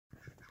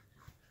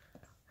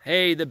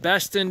Hey, the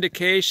best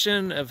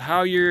indication of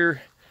how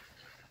your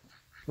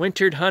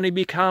wintered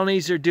honeybee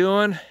colonies are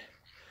doing,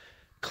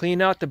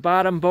 clean out the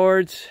bottom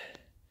boards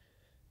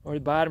or the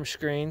bottom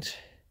screens.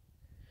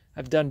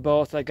 I've done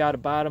both. I got a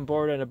bottom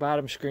board and a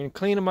bottom screen.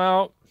 Clean them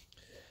out.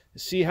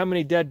 See how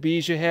many dead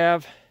bees you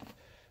have.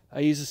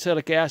 I use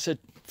acetic acid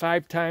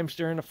 5 times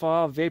during the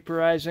fall,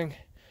 vaporizing,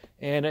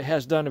 and it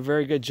has done a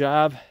very good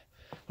job.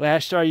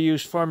 Last year I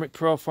used Formic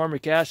Pro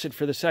formic acid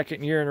for the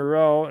 2nd year in a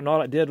row, and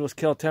all it did was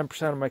kill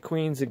 10% of my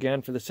queens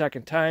again for the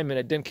 2nd time, and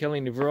it didn't kill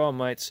any varroa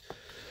mites.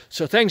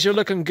 So things are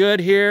looking good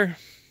here.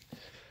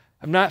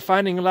 I'm not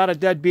finding a lot of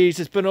dead bees.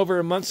 It's been over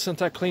a month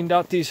since I cleaned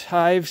out these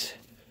hives.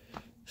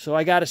 So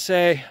I gotta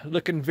say,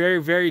 looking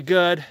very, very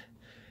good.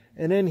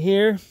 And in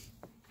here,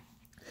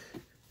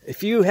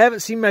 if you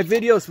haven't seen my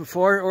videos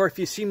before, or if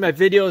you've seen my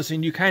videos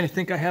and you kind of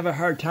think I have a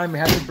hard time, I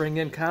have to bring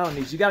in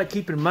colonies, you gotta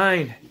keep in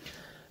mind,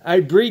 I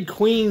breed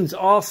queens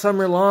all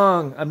summer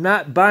long. I'm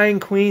not buying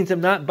queens, I'm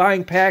not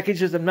buying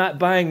packages, I'm not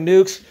buying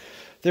nukes.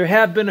 There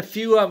have been a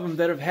few of them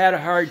that have had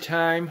a hard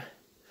time.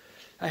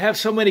 I have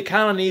so many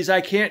colonies,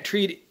 I can't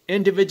treat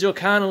individual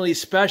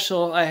colonies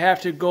special. I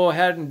have to go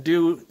ahead and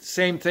do the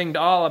same thing to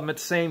all of them at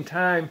the same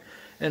time.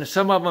 And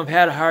some of them have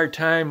had a hard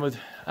time with,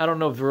 I don't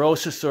know,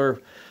 virosis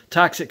or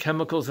toxic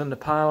chemicals in the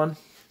pollen.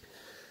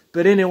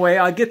 But anyway,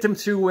 I'll get them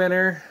through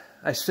winter.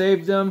 I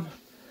saved them.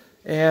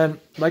 And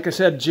like I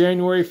said,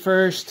 January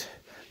 1st,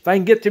 if I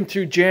can get them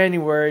through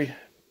January,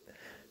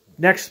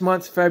 next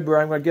month,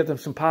 February, I'm going to get them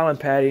some pollen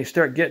patty,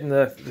 start getting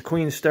the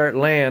queens start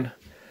laying.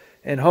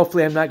 And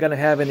hopefully I'm not going to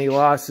have any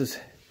losses.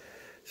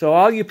 So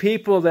all you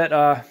people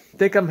that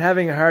think I'm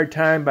having a hard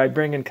time by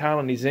bringing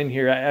colonies in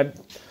here,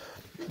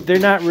 they're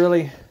not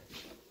really.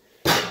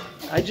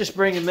 I just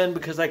bring them in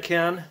because I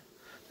can.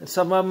 And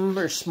some of them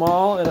are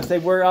small, and if they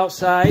were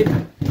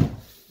outside,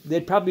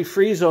 they'd probably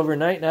freeze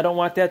overnight, and I don't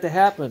want that to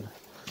happen.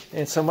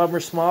 And some of them are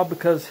small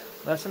because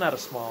that's not a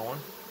small one.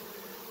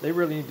 They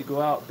really need to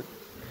go out. But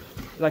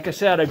like I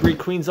said, I breed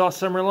queens all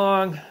summer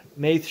long,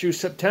 May through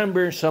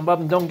September. Some of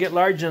them don't get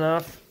large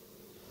enough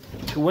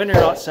to winter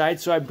outside,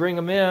 so I bring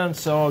them in.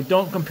 So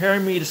don't compare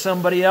me to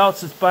somebody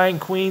else that's buying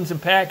queens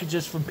and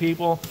packages from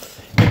people.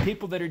 And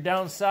people that are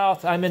down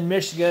south. I'm in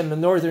Michigan, the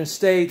northern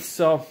states,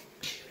 so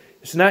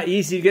it's not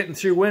easy getting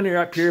through winter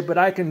up here, but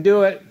I can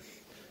do it.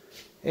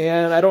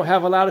 And I don't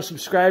have a lot of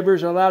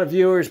subscribers or a lot of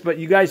viewers, but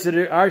you guys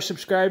that are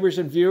subscribers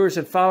and viewers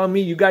and follow me,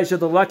 you guys are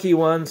the lucky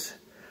ones.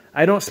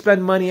 I don't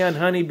spend money on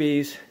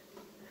honeybees.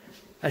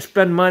 I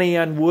spend money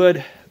on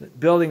wood,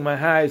 building my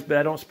hives, but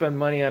I don't spend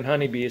money on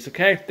honeybees,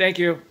 okay? Thank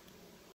you.